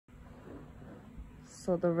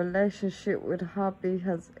So the relationship with hubby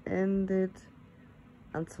has ended,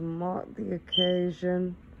 and to mark the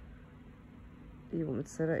occasion, you want me to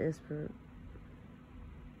say that, yes, Spirit?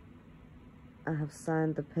 I have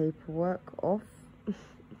signed the paperwork off.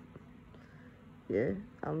 Yeah,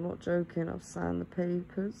 I'm not joking, I've signed the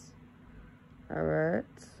papers. Alright.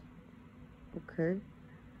 Okay.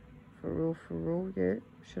 For real, yeah.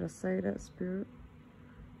 Should I say that, Spirit?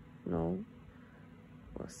 No.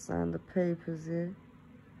 I signed the papers, yeah.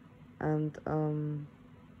 And, do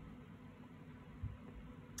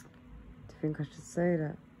you think I should say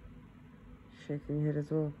that? Shaking your head as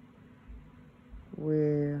well.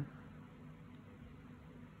 Well,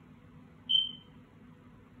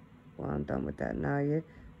 I'm done with that now, yeah.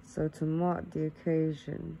 So to mark the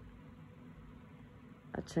occasion,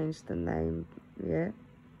 I changed the name, yeah.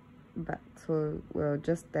 Back to, well,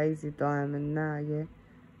 just Daisy Diamond now, yeah.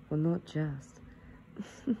 Well, not just.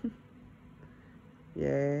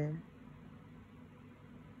 Yeah.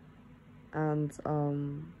 And,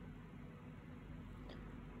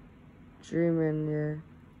 dreaming, yeah.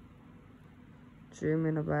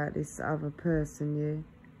 Dreaming about this other person, yeah.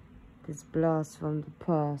 This blast from the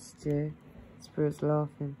past, yeah. Spirit's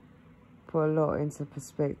laughing. Put a lot into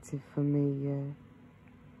perspective for me, yeah.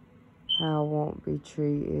 How I won't be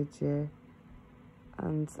treated, yeah.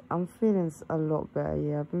 And I'm feeling a lot better,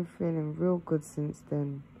 yeah. I've been feeling real good since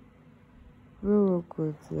then. Real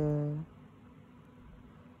good, yeah.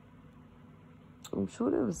 I'm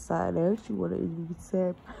sure there was something else you wanted to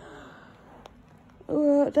say.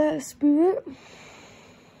 Alright, that, Spirit.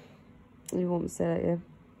 You want me to say that, yeah?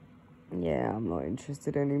 Yeah, I'm not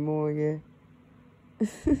interested anymore, yeah.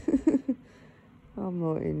 I'm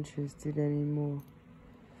not interested anymore.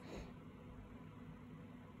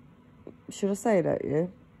 Should I say that, yeah?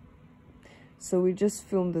 So we just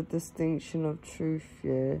filmed The Distinction of Truth,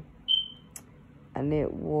 yeah? And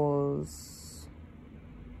it was...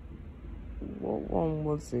 What one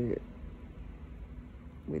was it?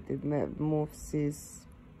 We did Metamorphosis.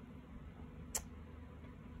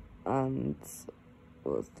 And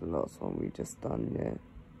what was the last one we just done, yeah?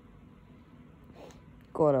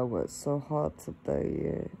 God, I worked so hard today,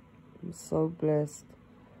 yeah. I'm so blessed.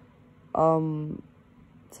 To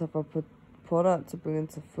have a product to bring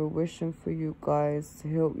into fruition for you guys, to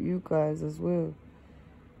help you guys as well.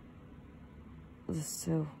 The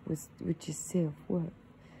self, which is self-worth.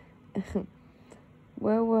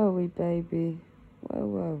 Where were we, baby? Where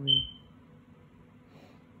were we?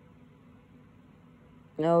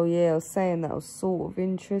 Oh, yeah, I was saying that I was sort of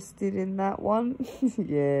interested in that one.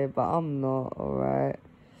 Yeah, but I'm not, alright.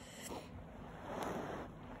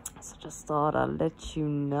 So just thought I'd let you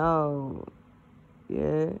know.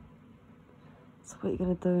 Yeah. So what are you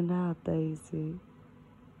going to do now, Daisy?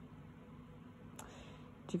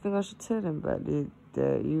 Do you think I should tell them about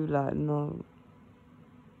that you, like, no,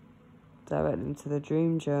 direct them to the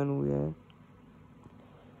dream journal, yeah?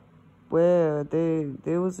 Where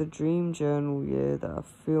there was a dream journal, yeah, that I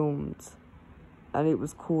filmed, and it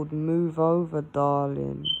was called Move Over,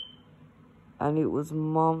 Darling, and it was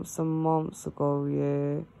months and months ago,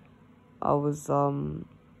 yeah. I was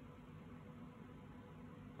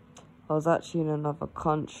actually in another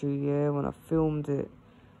country, yeah, when I filmed it,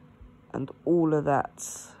 and all of that,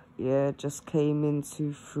 yeah, just came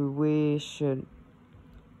into fruition,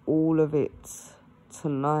 all of it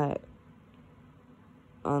tonight.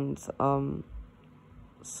 And so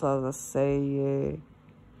as I say, yeah,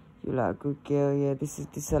 you're like a good girl, yeah, this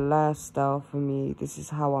is a lifestyle for me, this is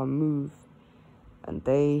how I move. And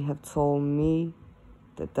they have told me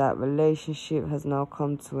that relationship has now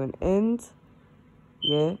come to an end,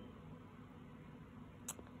 yeah.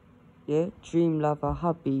 Yeah, dream lover,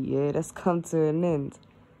 hubby, yeah, that's come to an end.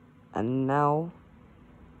 And now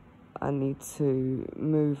I need to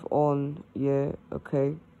move on, yeah,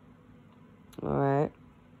 okay. Alright.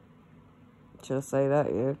 Should I say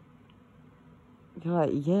that, yeah? You're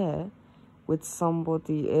like, yeah, with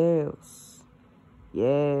somebody else.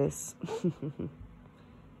 Yes.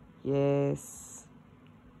 Yes.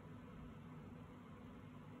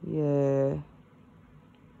 Yeah.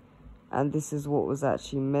 And this is what was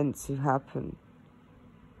actually meant to happen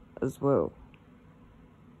as well.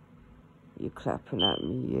 You're clapping at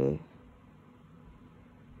me,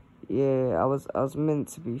 yeah. Yeah, I was meant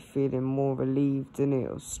to be feeling more relieved, innit,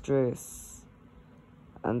 of stress.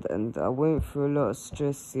 And I went through a lot of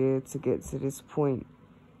stress, yeah, to get to this point,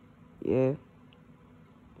 yeah.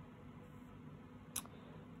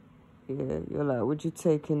 Yeah, you're like, would you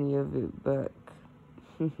take any of it back?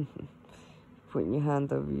 Putting your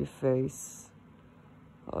hand over your face.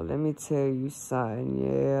 Oh, let me tell you something,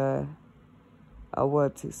 yeah. I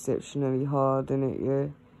worked exceptionally hard in it, yeah,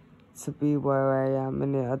 to be where I am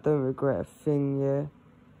in it. I don't regret a thing, yeah.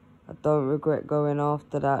 I don't regret going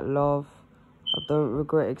after that love. I don't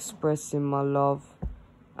regret expressing my love.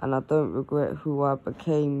 And I don't regret who I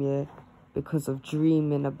became, yeah, because of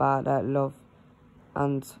dreaming about that love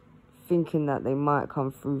and thinking that they might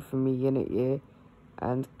come through for me in it, yeah,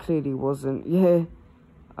 and clearly wasn't, yeah.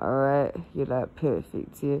 Alright, you're like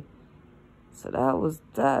perfect, yeah. So that was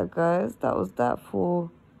that, guys. That was that for,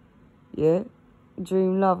 yeah,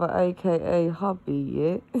 Dream Lover, aka hubby,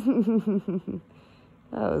 yeah.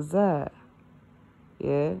 That was that,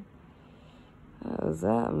 yeah. That was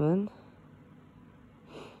that, man.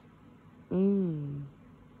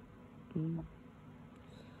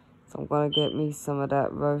 So I'm gonna get me some of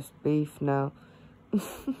that roast beef now.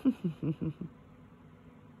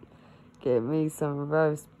 Get me some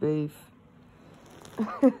roast beef.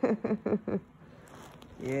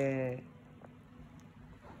 Yeah.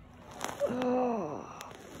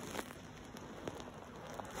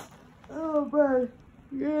 Oh man,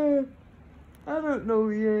 yeah. I don't know,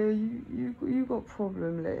 yeah. You got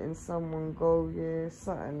problem letting someone go, yeah.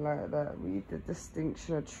 Something like that. Read the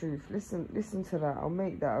distinction of truth. Listen to that. I'll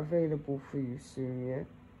make that available for you soon, yeah.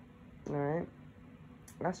 Alright.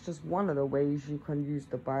 That's just one of the ways you can use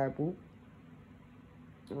the Bible.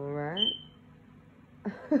 Alright.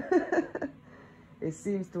 It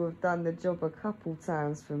seems to have done the job a couple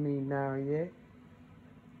times for me now, yeah?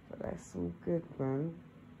 But that's all good, man.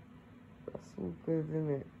 That's all good, isn't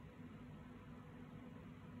it?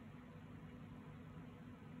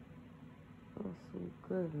 That's all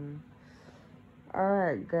good, man.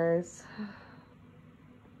 Alright, guys.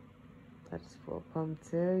 I just thought I'd come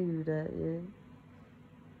tell you that, yeah?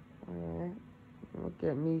 Alright. I'll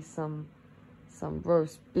get me some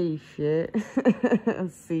roast beef, yeah? I'll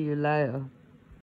see you later.